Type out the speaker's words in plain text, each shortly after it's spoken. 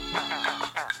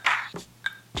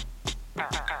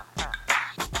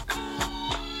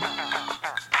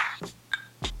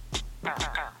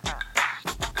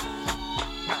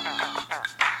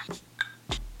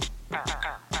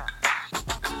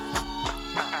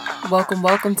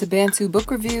Welcome to Bantu Book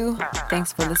Review.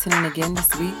 Thanks for listening again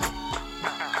this week.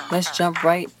 Let's jump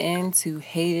right into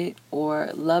Hate It or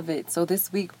Love It. So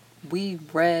this week we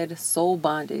read Soul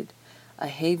Bonded, a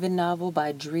Haven novel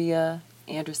by Drea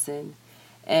Anderson.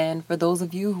 And for those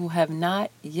of you who have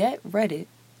not yet read it,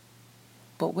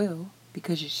 but will,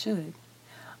 because you should,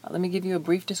 let me give you a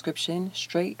brief description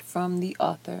straight from the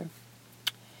author.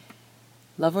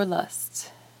 Love or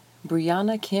Lust.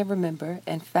 Brianna can't remember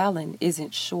and Fallon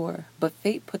isn't sure, but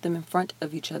fate put them in front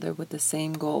of each other with the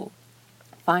same goal,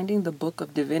 finding the Book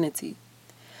of Divinity.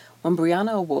 When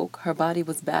Brianna awoke, her body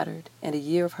was battered and a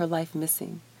year of her life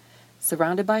missing.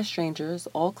 Surrounded by strangers,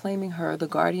 all claiming her the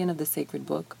guardian of the sacred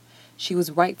book, she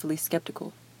was rightfully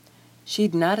skeptical.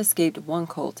 She'd not escaped one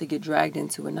cult to get dragged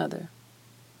into another.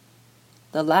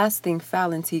 The last thing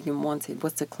Fallon Tegan wanted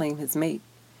was to claim his mate.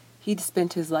 He'd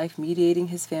spent his life mediating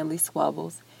his family's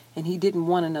squabbles, and he didn't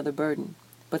want another burden.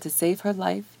 But to save her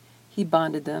life, he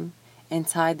bonded them and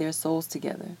tied their souls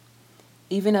together.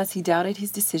 Even as he doubted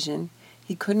his decision,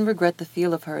 he couldn't regret the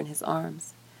feel of her in his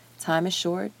arms. Time is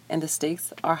short, and the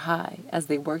stakes are high as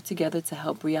they work together to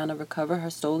help Brianna recover her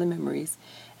stolen memories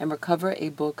and recover a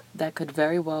book that could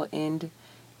very well end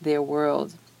their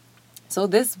world. So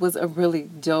this was a really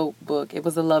dope book. It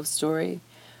was a love story.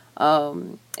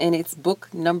 And it's book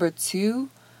number 2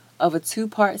 of a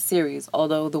 2-part series,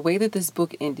 although the way that this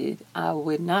book ended, I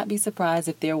would not be surprised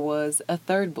if there was a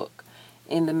third book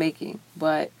in the making.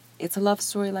 But it's a love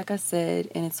story, like I said,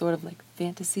 and it's sort of like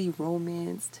fantasy,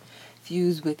 romance,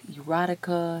 fused with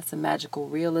erotica, some magical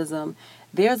realism.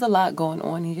 There's a lot going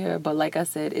on here, but like I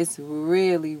said, it's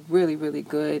really, really, really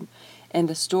good. And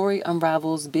the story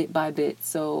unravels bit by bit.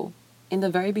 So in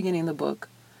the very beginning of the book,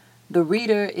 the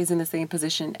reader is in the same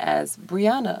position as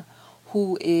Brianna,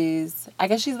 who is, I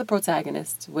guess she's the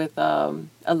protagonist with a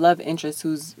love interest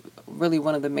who's really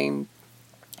one of the main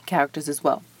characters as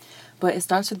well. But it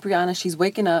starts with Brianna. She's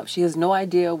waking up. She has no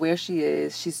idea where she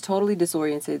is. She's totally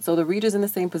disoriented. So the reader's in the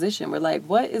same position. We're like,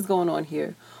 what is going on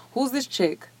here? Who's this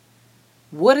chick?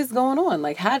 What is going on?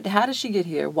 Like, how does she get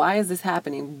here? Why is this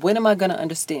happening? When am I going to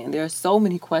understand? There are so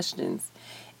many questions.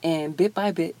 And bit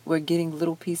by bit, we're getting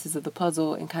little pieces of the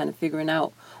puzzle and kind of figuring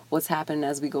out what's happening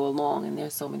as we go along. And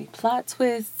there's so many plot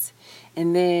twists.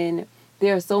 And then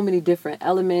there are so many different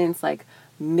elements, like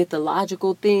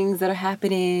mythological things that are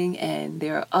happening. And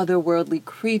there are otherworldly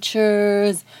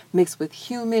creatures mixed with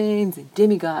humans and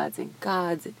demigods and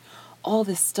gods and all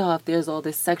this stuff. There's all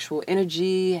this sexual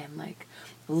energy and like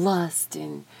lust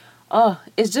and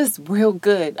it's just real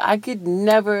good. I could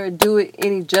never do it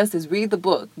any justice. Read the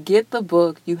book. Get the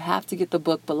book. You have to get the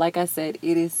book. But like I said,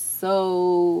 it is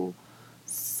so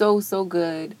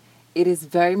good. It is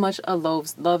very much a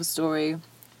love story.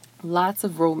 Lots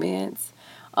of romance.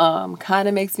 Kind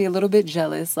of makes me a little bit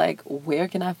jealous. Like, where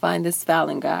can I find this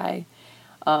Fallon guy?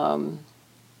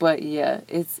 But yeah,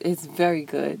 it's very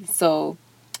good. So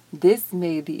this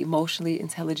made the emotionally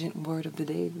intelligent word of the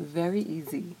day very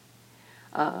easy.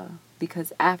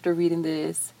 Because after reading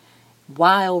this,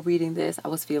 while reading this, I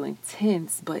was feeling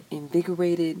tense but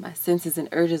invigorated. My senses and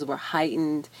urges were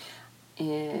heightened,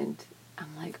 and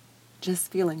I'm like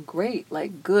just feeling great,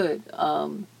 like good.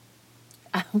 I'm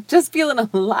just feeling a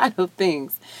lot of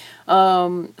things.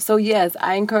 So yes,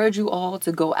 I encourage you all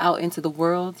to go out into the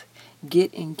world,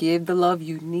 get and give the love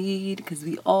you need, because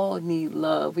we all need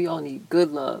love. We all need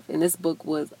good love, and this book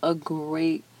was a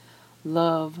great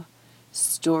love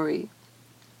story.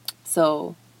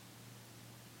 So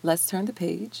let's turn the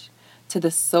page to the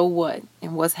so what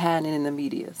and what's happening in the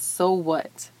media. So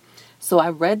what? So I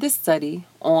read this study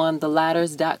on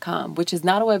theladders.com, which is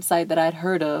not a website that I'd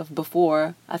heard of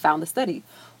before I found the study.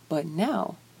 But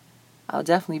now I'll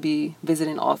definitely be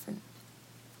visiting often.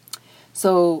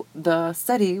 So the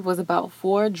study was about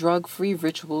 4 drug-free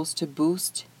rituals to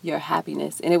boost your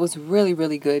happiness. And it was really,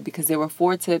 really good because there were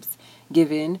 4 tips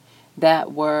given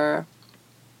that were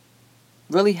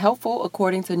really helpful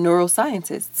according to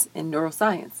neuroscientists in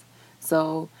neuroscience.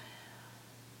 So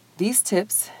these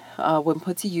tips, when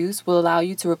put to use, will allow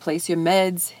you to replace your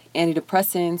meds,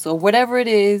 antidepressants, or whatever it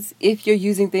is. If you're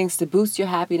using things to boost your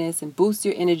happiness and boost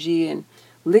your energy and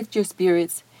lift your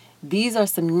spirits, these are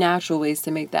some natural ways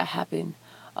to make that happen.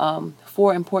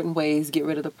 4 important ways: get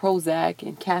rid of the Prozac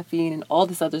and caffeine and all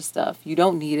this other stuff. You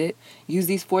don't need it. Use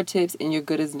these 4 tips and you're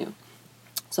good as new.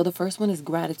 So the first one is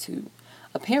gratitude.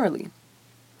 Apparently,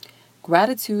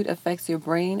 gratitude affects your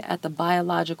brain at the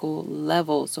biological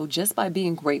level. So just by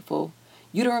being grateful,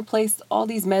 you done replaced all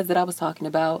these meds that I was talking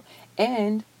about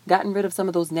and gotten rid of some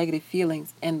of those negative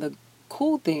feelings. And the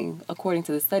cool thing, according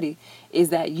to the study, is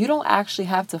that you don't actually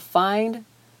have to find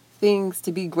things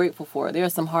to be grateful for. There are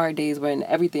some hard days when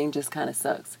everything just kind of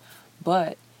sucks.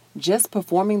 But just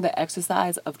performing the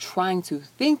exercise of trying to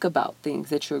think about things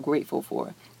that you're grateful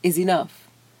for is enough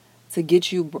to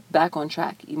get you back on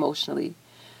track emotionally.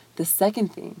 The second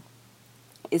thing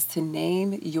is to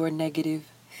name your negative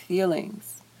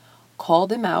feelings. Call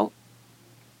them out,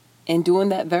 and doing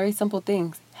that very simple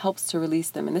thing helps to release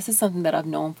them. And this is something that I've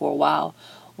known for a while,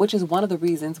 which is one of the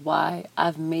reasons why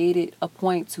I've made it a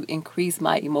point to increase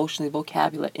my emotional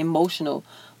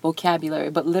vocabulary.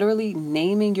 But literally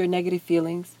naming your negative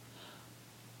feelings,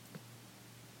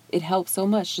 it helps so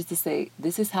much just to say,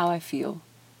 this is how I feel.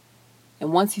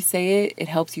 And once you say it, it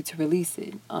helps you to release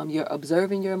it. You're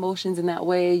observing your emotions in that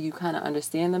way. You kind of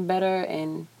understand them better,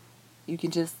 and you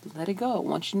can just let it go.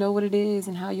 Once you know what it is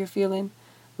and how you're feeling,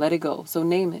 let it go. So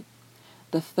name it.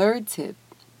 The third tip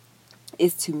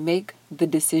is to make the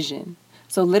decision.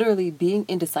 So literally being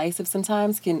indecisive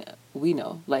sometimes can, we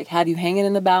know, like have you hanging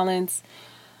in the balance,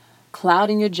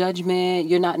 clouding your judgment.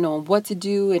 You're not knowing what to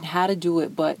do and how to do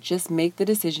it, but just make the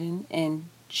decision, and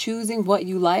choosing what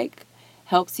you like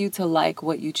helps you to like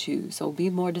what you choose. So be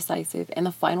more decisive. And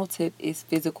the final tip is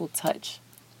physical touch.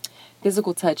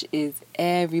 Physical touch is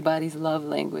everybody's love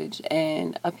language,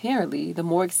 and apparently the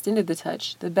more extended the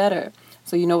touch, the better.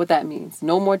 So you know what that means.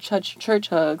 No more church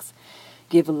hugs.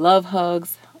 Give love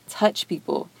hugs. Touch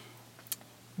people.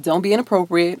 Don't be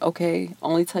inappropriate, okay?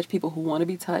 Only touch people who want to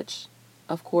be touched,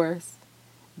 of course.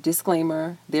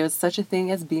 Disclaimer, there's such a thing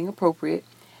as being appropriate.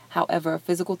 However,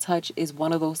 physical touch is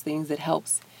one of those things that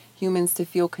helps humans to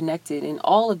feel connected, and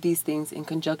all of these things in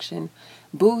conjunction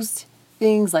boost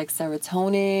things like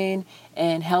serotonin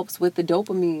and helps with the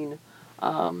dopamine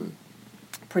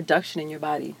production in your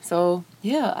body. So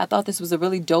yeah, I thought this was a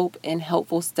really dope and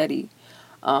helpful study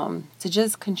to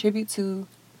just contribute to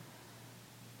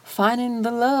finding the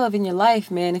love in your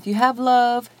life, man. If you have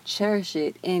love, cherish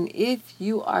it. And if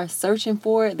you are searching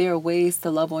for it, there are ways to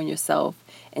love on yourself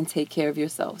and take care of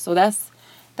yourself. So that's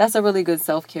a really good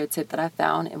self-care tip that I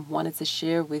found and wanted to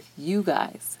share with you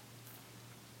guys.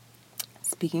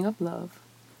 Speaking of love,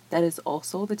 that is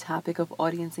also the topic of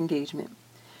audience engagement.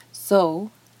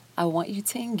 So I want you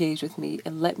to engage with me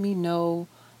and let me know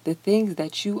the things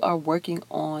that you are working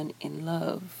on in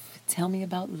love. Tell me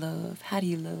about love. How do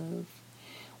you love?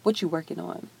 What you working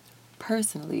on?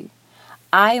 Personally,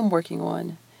 I am working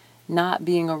on not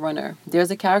being a runner.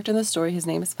 There's a character in the story. His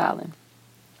name is Fallon.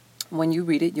 When you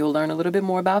read it, you'll learn a little bit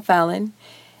more about Fallon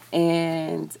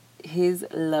and his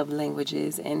love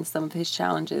languages and some of his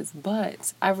challenges.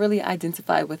 But I really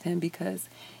identify with him because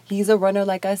he's a runner,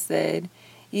 like I said.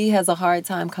 He has a hard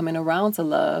time coming around to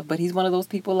love, but he's one of those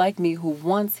people like me who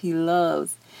once he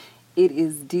loves, it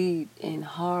is deep and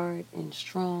hard and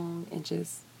strong and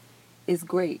just is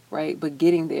great, right? But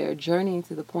getting there, journeying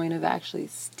to the point of actually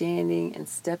standing and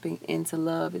stepping into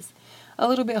love is a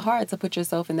little bit hard to put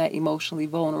yourself in that emotionally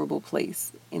vulnerable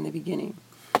place in the beginning.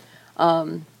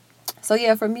 So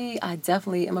yeah, for me, I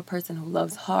definitely am a person who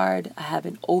loves hard. I have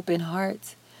an open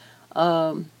heart.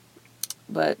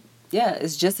 But yeah,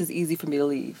 it's just as easy for me to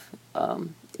leave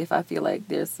if I feel like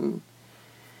there's some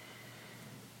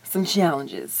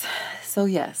challenges. So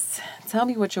yes, tell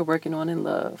me what you're working on in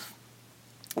love.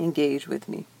 Engage with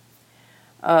me.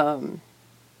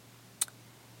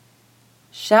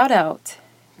 Shout out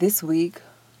this week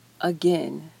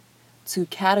again to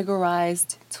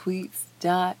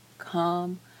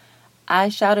categorizedtweets.com. I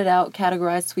shouted out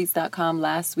categorizedtweets.com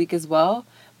last week as well,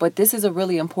 but this is a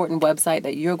really important website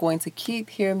that you're going to keep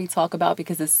hearing me talk about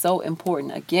because it's so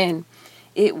important. Again,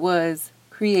 it was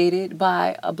created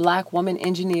by a Black woman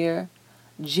engineer,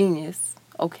 genius,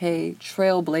 okay,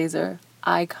 trailblazer,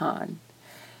 icon.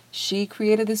 She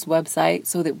created this website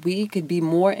so that we could be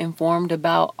more informed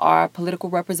about our political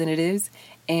representatives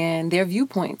and their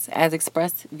viewpoints as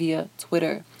expressed via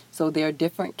Twitter. So there are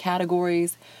different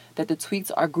categories that the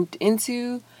tweets are grouped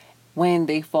into when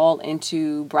they fall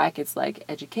into brackets like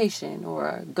education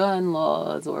or gun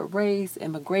laws or race,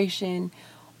 immigration,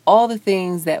 all the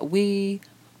things that we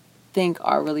think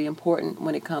are really important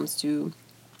when it comes to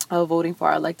voting for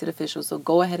our elected officials. So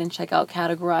go ahead and check out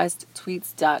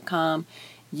categorizedtweets.com.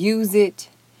 Use it,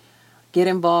 get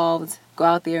involved, go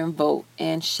out there and vote.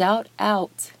 And shout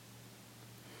out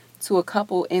to a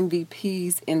couple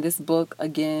MVPs in this book.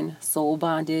 Again, Soul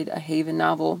Bonded, a Haven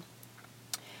novel.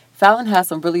 Fallon has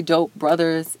some really dope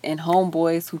brothers and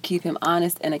homeboys who keep him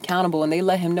honest and accountable, and they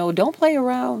let him know, don't play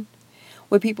around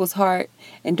with people's heart,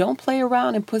 and don't play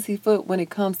around and pussyfoot when it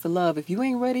comes to love. If you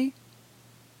ain't ready,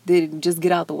 then just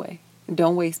get out the way.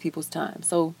 don't waste people's time.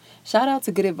 So shout out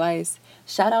to good advice.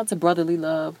 Shout out to brotherly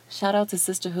love. Shout out to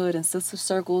sisterhood and sister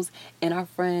circles and our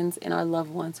friends and our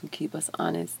loved ones who keep us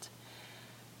honest.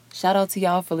 Shout out to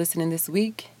y'all for listening this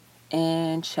week.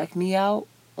 And check me out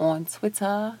on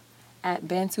Twitter at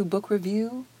Bantu Book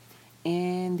Review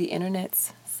and the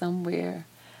internet's somewhere.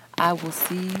 I will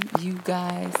see you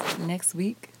guys next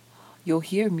week. You'll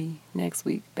hear me next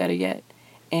week, better yet.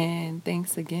 And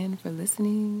thanks again for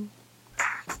listening.